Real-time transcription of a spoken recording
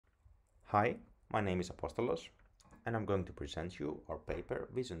Hi, my name is Apostolos, and I'm going to present you our paper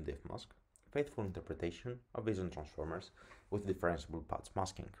Vision DiffMask, Faithful Interpretation of Vision Transformers with Differentiable Patch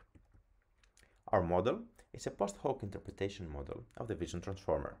Masking. Our model is a post-hoc interpretation model of the vision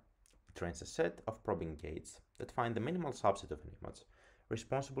transformer. It trains a set of probing gates that find the minimal subset of an image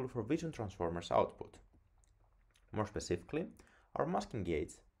responsible for vision transformer's output. More specifically, our masking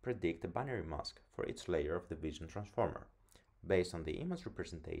gates predict a binary mask for each layer of the vision transformer, based on the image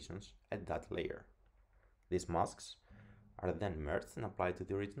representations at that layer. These masks are then merged and applied to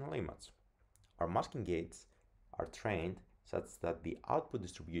the original image. Our masking gates are trained such that the output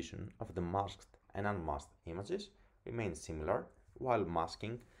distribution of the masked and unmasked images remains similar while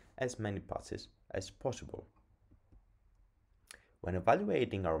masking as many patches as possible. When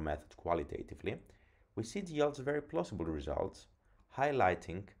evaluating our method qualitatively, we see it yields very plausible results,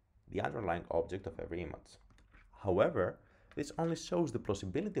 highlighting the underlying object of every image. However, this only shows the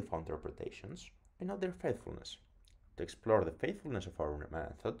plausibility of our interpretations and not their faithfulness. To explore the faithfulness of our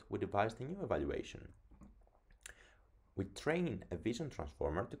method, we devised a new evaluation. We train a vision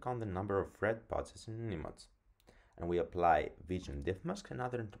transformer to count the number of red patches in an image, and we apply vision DiffMask and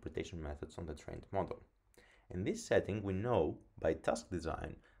other interpretation methods on the trained model. In this setting, we know by task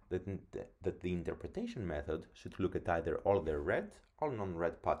design that the interpretation method should look at either all the red or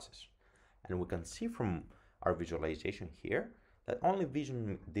non-red patches, and we can see from our visualization here that only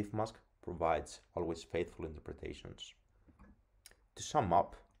vision DiffMask provides always faithful interpretations. To sum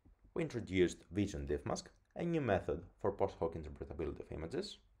up, we introduced vision DiffMask, a new method for post-hoc interpretability of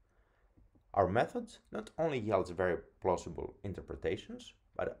images. Our method not only yields very plausible interpretations,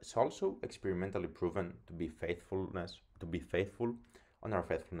 but it's also experimentally proven to be faithful on our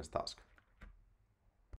faithfulness task.